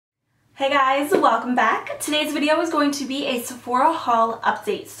Hey guys, welcome back. Today's video is going to be a Sephora haul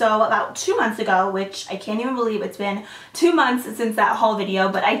update. So about 2 months ago, which I can't even believe it's been 2 months since that haul video,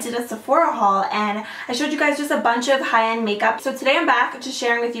 but I did a Sephora haul and I showed you guys just a bunch of high-end makeup. So today I'm back just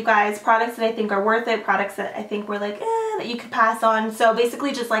sharing with you guys products that I think are worth it, products that I think were like, that you could pass on. So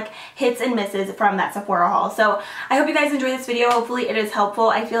basically just like hits and misses from that Sephora haul. So I hope you guys enjoy this video. Hopefully it is helpful.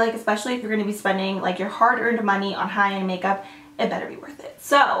 I feel like especially if you're going to be spending like your hard-earned money on high-end makeup, it better be worth it.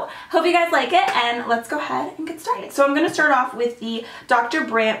 So, hope you guys like it, and let's go ahead and get started. So I'm going to start off with the Dr.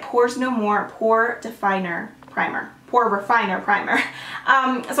 Brandt Pores No Pore Refiner Primer.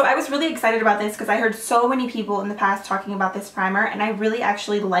 So I was really excited about this because I heard so many people in the past talking about this primer, and I really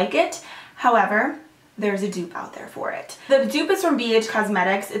actually like it. However, there's a dupe out there for it. The dupe is from ABH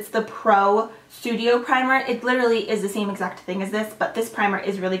Cosmetics. It's the Pro Studio Primer. It literally is the same exact thing as this, but this primer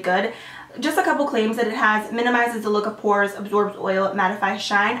is really good. Just a couple claims that it has: minimizes the look of pores, absorbs oil, mattifies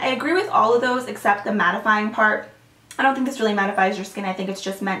shine. I agree with all of those except the mattifying part. I don't think this really mattifies your skin. I think it's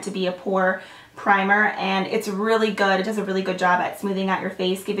just meant to be a pore primer, and it's really good. It does a really good job at smoothing out your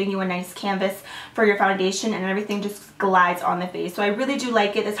face, giving you a nice canvas for your foundation, and everything just glides on the face. So I really do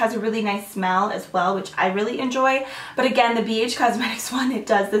like it. This has a really nice smell as well, which I really enjoy. But again, the ABH Cosmetics one, it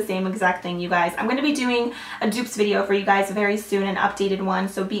does the same exact thing, you guys. I'm going to be doing a dupes video for you guys very soon, an updated one,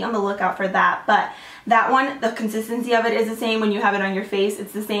 so be on the lookout for that. But that one, the consistency of it is the same when you have it on your face.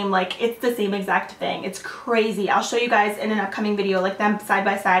 It's the same, like, it's the same exact thing. It's crazy. I'll show you guys in an upcoming video, like them side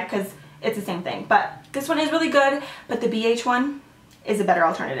by side, because it's the same thing. But this one is really good, but the BH one is a better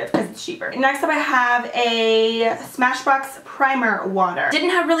alternative because it's cheaper. Next up I have a Smashbox primer water.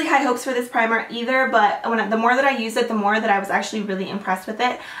 Didn't have really high hopes for this primer either, but the more that I used it, the more that I was actually really impressed with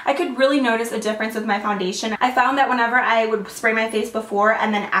it. I could really notice a difference with my foundation. I found that whenever I would spray my face before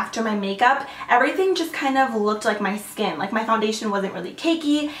and then after my makeup, everything just kind of looked like my skin. Like my foundation wasn't really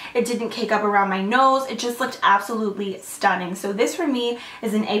cakey, it didn't cake up around my nose, it just looked absolutely stunning. So this for me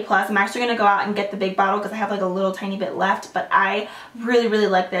is an A+. I'm actually going to go out and get the big bottle because I have like a little tiny bit left, but I really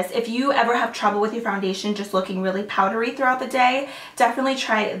like this. If you ever have trouble with your foundation just looking really powdery throughout the day, definitely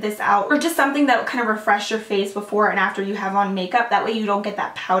try this out, or just something that will kind of refresh your face before and after you have on makeup. That way you don't get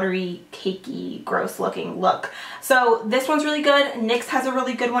that powdery, cakey, gross looking look. So this one's really good. NYX has a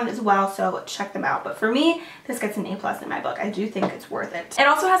really good one as well, so check them out. But for me, this gets an A+ in my book. I do think it's worth it. It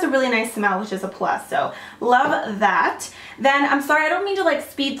also has a really nice smell, which is a plus, so love that. Then, I'm sorry, I don't mean to like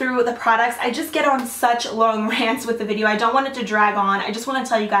speed through the products. I just get on such long rants with the video. I don't want it to drag on. I just want to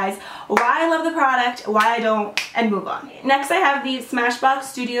tell you guys why I love the product, why I don't, and move on. Next I have the Smashbox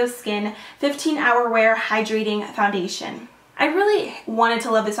Studio Skin 15-Hour Wear Hydrating Foundation. I really wanted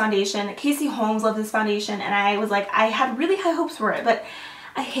to love this foundation. Casey Holmes loved this foundation, and I was like, I had really high hopes for it, but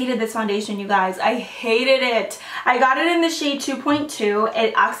I hated this foundation, you guys. I hated it. I got it in the shade 2.2.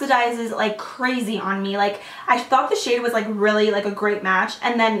 It oxidizes like crazy on me. Like, I thought the shade was like really like a great match,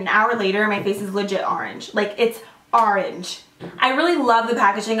 and then an hour later my face is legit orange. Like, it's orange. I really love the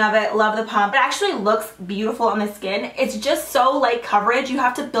packaging of it, love the pump. It actually looks beautiful on the skin. It's just so light coverage. You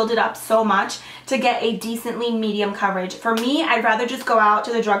have to build it up so much to get a decently medium coverage. For me, I'd rather just go out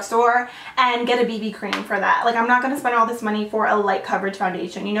to the drugstore and get a BB cream for that. Like, I'm not going to spend all this money for a light coverage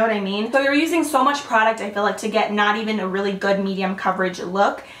foundation, you know what I mean? So you're using so much product, I feel like, to get not even a really good medium coverage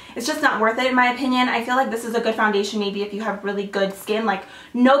look. It's just not worth it in my opinion. I feel like this is a good foundation maybe if you have really good skin, like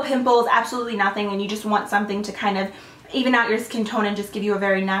no pimples, absolutely nothing, and you just want something to kind of even out your skin tone and just give you a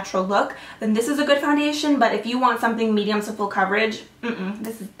very natural look, then this is a good foundation. But if you want something medium to full coverage,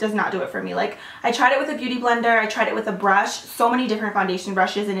 does not do it for me. Like, I tried it with a beauty blender, I tried it with a brush, so many different foundation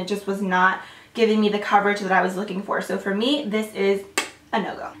brushes, and it just was not giving me the coverage that I was looking for. So for me, this is a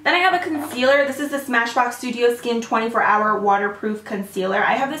no-go. Then I have a concealer. This is the Smashbox Studio Skin 24-Hour Waterproof Concealer.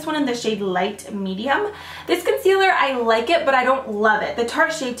 I have this one in the shade Light Medium. This concealer, I like it, but I don't love it. The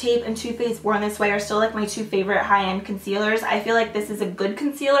Tarte Shape Tape and Too Faced Born This Way are still like my two favorite high-end concealers. I feel like this is a good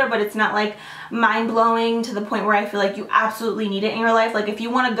concealer, but it's not like mind-blowing to the point where I feel like you absolutely need it in your life. Like, if you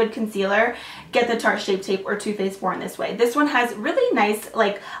want a good concealer, get the Tarte Shape Tape or Too Faced Born This Way. This one has really nice,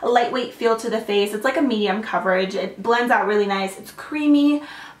 like, a lightweight feel to the face. It's like a medium coverage. It blends out really nice. It's creamy,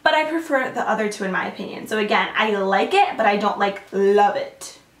 but I prefer the other two in my opinion. So again, I like it, but I don't like love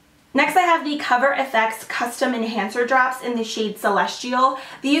it. Next I have the Cover FX Custom Enhancer Drops in the shade Celestial.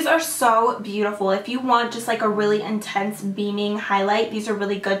 These are so beautiful. If you want just like a really intense beaming highlight, these are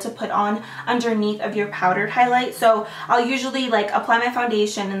really good to put on underneath of your powdered highlight. So I'll usually like apply my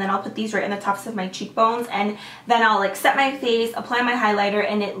foundation and then I'll put these right in the tops of my cheekbones, and then I'll like set my face, apply my highlighter,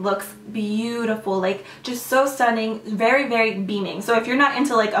 and it looks beautiful. Like, just so stunning, very beaming. So if you're not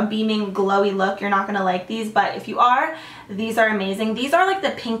into like a beaming glowy look, you're not gonna like these, but if you are, These are amazing. These are like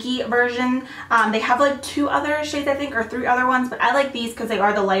the pinky version. They have like 2 other shades, I think, or 3 other ones, but I like these because they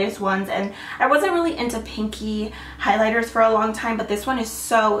are the lightest ones, and I wasn't really into pinky highlighters for a long time, but this one is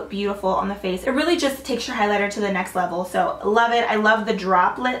so beautiful on the face. It really just takes your highlighter to the next level, so love it. I love the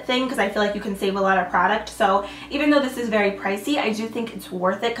droplet thing because I feel like you can save a lot of product, so even though this is very pricey, I do think it's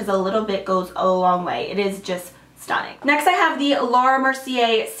worth it because a little bit goes a long way. It is just stunning. Next I have the Laura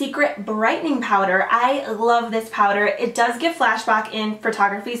Mercier Secret Brightening Powder. I love this powder. It does give flashback in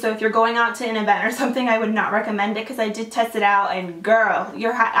photography, so if you're going out to an event or something, I would not recommend it because I did test it out and girl,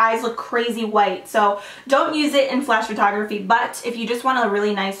 your eyes look crazy white, so don't use it in flash photography. But if you just want a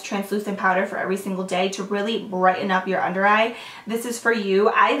really nice translucent powder for every single day to really brighten up your under eye, this is for you.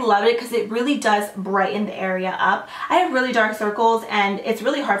 I love it because it really does brighten the area up. I have really dark circles and it's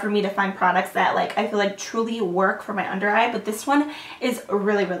really hard for me to find products that like I feel like truly work for my under eye, but this one is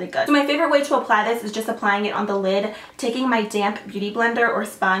really, really good. So my favorite way to apply this is just applying it on the lid, taking my damp beauty blender or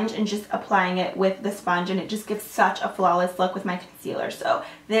sponge and just applying it with the sponge, and it just gives such a flawless look with my concealer. So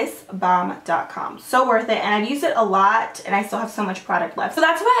this bomb.com, so worth it, and I've used it a lot and I still have so much product left. So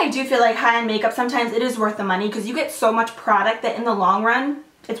that's why I do feel like high-end makeup sometimes it is worth the money because you get so much product that in the long run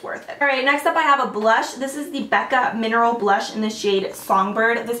it's worth it. Alright, next up I have a blush. This is the Becca Mineral Blush in the shade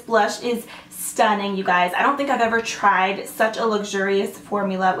Songbird. This blush is stunning, you guys. I don't think I've ever tried such a luxurious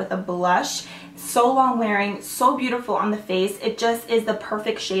formula with a blush. So long wearing, so beautiful on the face. It just is the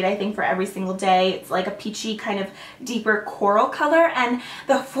perfect shade, I think, for every single day. It's like a peachy kind of deeper coral color, and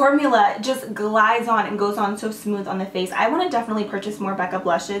the formula just glides on and goes on so smooth on the face. I want to definitely purchase more Becca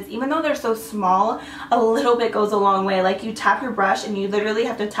blushes. Even though they're so small, a little bit goes a long way. Like you tap your brush and you literally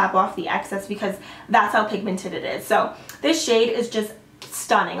have to tap off the excess because that's how pigmented it is. So this shade is just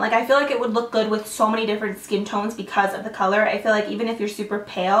stunning. Like I feel like it would look good with so many different skin tones because of the color. I feel like even if you're super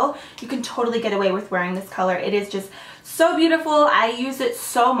pale, you can totally get away with wearing this color. It is just so beautiful. I use it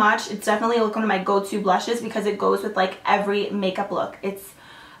so much. It's definitely like one of my go-to blushes because it goes with like every makeup look. It's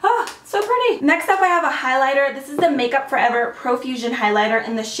so pretty. Next up I have a highlighter. This is the Makeup Forever Profusion Highlighter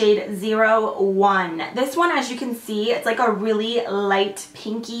in the shade 01. This one, as you can see, it's like a really light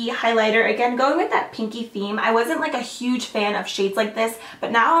pinky highlighter. Again, going with that pinky theme. I wasn't like a huge fan of shades like this,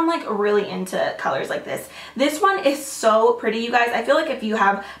 but now I'm like really into colors like this. This one is so pretty, you guys. I feel like if you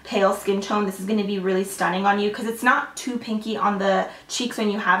have pale skin tone, this is going to be really stunning on you because it's not too pinky on the cheeks when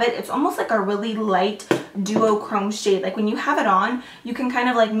you have it. It's almost like a really light duochrome shade. Like when you have it on, you can kind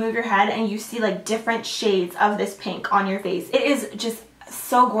of like move your head and you see like different shades of this pink on your face. It is just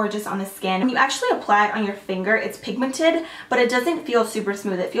so gorgeous on the skin. When you actually apply it on your finger, it's pigmented, but it doesn't feel super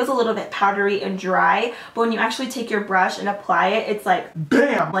smooth. It feels a little bit powdery and dry, but when you actually take your brush and apply it, it's like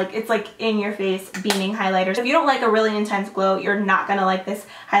bam! Like it's like in your face beaming highlighter. So if you don't like a really intense glow, you're not gonna like this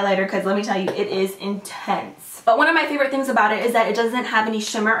highlighter because let me tell you, it is intense. But one of my favorite things about it is that it doesn't have any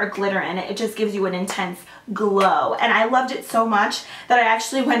shimmer or glitter in it. It just gives you an intense glow, and I loved it so much that I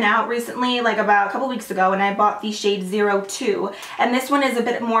actually went out recently, like about a couple weeks ago, and I bought the shade 02, and this one is a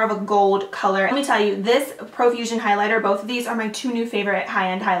bit more of a gold color. Let me tell you, this Profusion highlighter, both of these are my 2 new favorite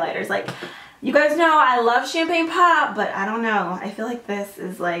high-end highlighters. Like, you guys know I love Champagne Pop, but I don't know, I feel like this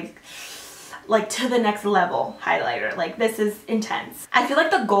is like to the next level highlighter. Like this is intense. I feel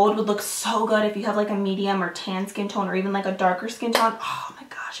like the gold would look so good if you have like a medium or tan skin tone or even like a darker skin tone. Oh my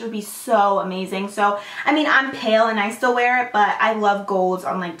gosh, it would be so amazing. So I mean, I'm pale and I still wear it, but I love golds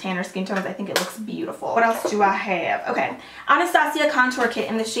on like tanner skin tones. I think it looks beautiful. What else do I have? Okay, Anastasia Contour Kit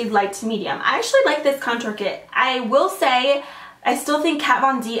in the shade light to medium. I actually like this contour kit. I will say I still think Kat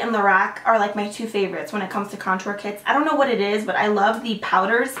Von D and Lorac are like my 2 favorites when it comes to contour kits. I don't know what it is, but I love the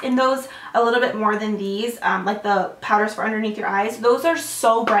powders in those a little bit more than these, like the powders for underneath your eyes. Those are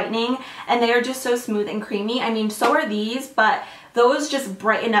so brightening and they are just so smooth and creamy. I mean, so are these, but those just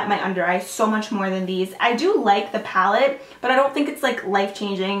brighten up my under eye so much more than these. I do like the palette, but I don't think it's like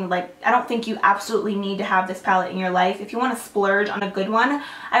life-changing. Like, I don't think you absolutely need to have this palette in your life. If you want to splurge on a good one,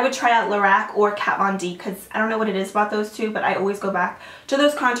 I would try out Lorac or Kat Von D because I don't know what it is about those 2, but I always go back to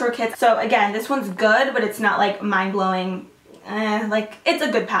those contour kits. So again, this one's good, but it's not like mind-blowing. Like it's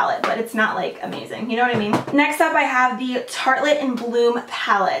a good palette, but it's not like amazing, you know what I mean? Next up I have the Tartelette in Bloom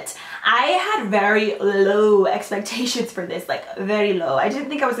palette. I had very low expectations for this, like very low. I didn't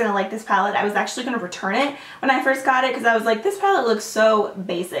think I was gonna like this palette. I was actually gonna return it when I first got it because I was like, this palette looks so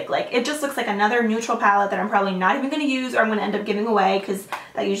basic. Like it just looks like another neutral palette that I'm probably not even gonna use, or I'm gonna end up giving away because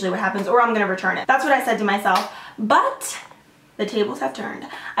that's usually what happens, or I'm gonna return it. That's what I said to myself. But the tables have turned.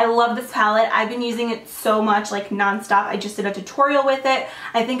 I love this palette. I've been using it so much, like nonstop. I just did a tutorial with it.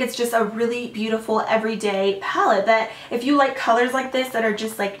 I think it's just a really beautiful everyday palette that if you like colors like this that are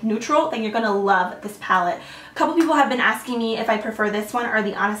just like neutral, then you're gonna love this palette. A couple people have been asking me if I prefer this one or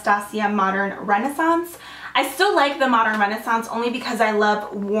the Anastasia Modern Renaissance. I still like the Modern Renaissance only because I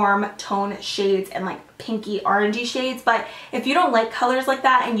love warm tone shades and like pinky orangey shades, but if you don't like colors like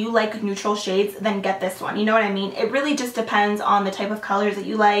that and you like neutral shades, then get this one. You know what I mean? It really just depends on the type of colors that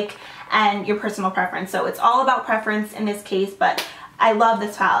you like and your personal preference. So it's all about preference in this case, but I love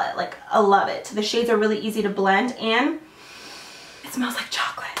this palette. Like, I love it. The shades are really easy to blend and it smells like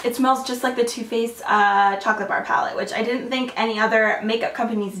chocolate. It smells just like the Too Faced chocolate bar palette, which I didn't think any other makeup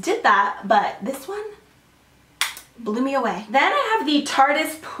companies did that, but this one blew me away. Then I have the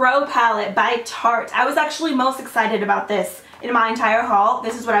Tartiest Pro palette by Tarte. I was actually most excited about this in my entire haul.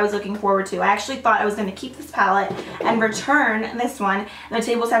 This is what I was looking forward to. I actually thought I was going to keep this palette and return this one. And the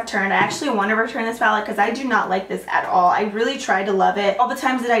tables have turned. I actually want to return this palette because I do not like this at all. I really tried to love it. All the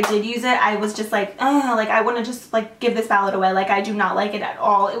times that I did use it, I was just like, like I want to just like give this palette away. Like I do not like it at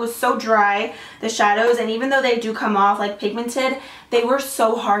all. It was so dry, the shadows, and even though they do come off like pigmented, they were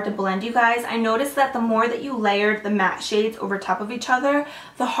so hard to blend, you guys. I noticed that the more that you layered the matte shades over top of each other,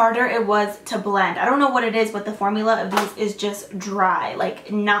 the harder it was to blend. I don't know what it is, but the formula of these is just dry, like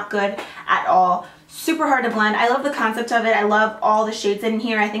not good at all. Super hard to blend. I love the concept of it. I love all the shades in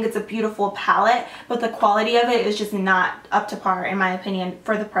here. I think it's a beautiful palette, but the quality of it is just not up to par in my opinion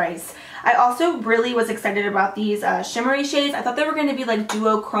for the price. I also really was excited about these shimmery shades. I thought they were going to be like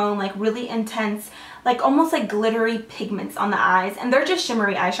duochrome, like really intense, like almost like glittery pigments on the eyes, and they're just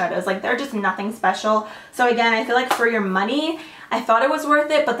shimmery eyeshadows. Like they're just nothing special. So again, I feel like for your money, I thought it was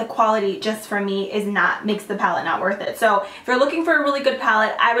worth it, but the quality just for me is not, makes the palette not worth it. So if you're looking for a really good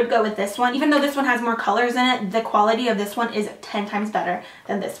palette, I would go with this one. Even though this one has more colors in it, the quality of this one is 10 times better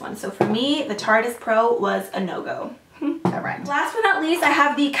than this one. So for me, the Tartiest Pro was a no-go. Alright. Last but not least, I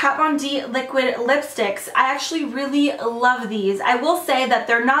have the Kat Von D liquid lipsticks. I actually really love these. I will say that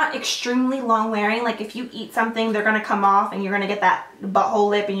they're not extremely long wearing. Like if you eat something, they're going to come off and you're going to get that butthole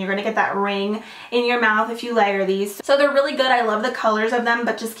lip and you're going to get that ring in your mouth if you layer these. So they're really good. I love the colors of them,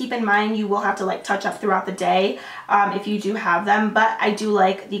 but just keep in mind you will have to like touch up throughout the day if you do have them, but I do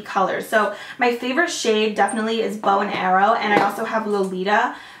like the colors. So my favorite shade definitely is Bow and Arrow, and I also have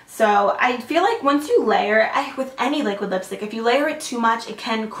Lolita. So I feel like once you layer, with any liquid lipstick, if you layer it too much, it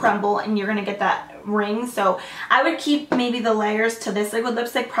can crumble and you're going to get that ring. So I would keep maybe the layers to this liquid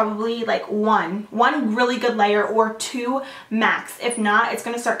lipstick, probably like one really good layer or two max. If not, it's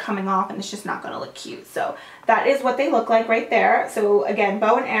going to start coming off and it's just not going to look cute. So that is what they look like right there. So again,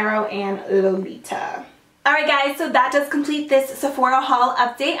 Bow and Arrow and Lolita. Alright guys, so that does complete this Sephora haul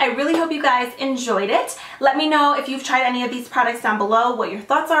update. I really hope you guys enjoyed it. Let me know if you've tried any of these products down below, what your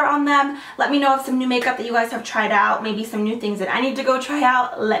thoughts are on them. Let me know if some new makeup that you guys have tried out, maybe some new things that I need to go try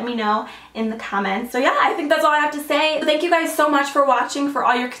out. Let me know in the comments. So yeah, I think that's all I have to say. So thank you guys so much for watching, for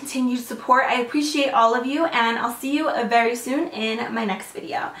all your continued support. I appreciate all of you, and I'll see you very soon in my next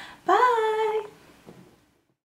video. Bye!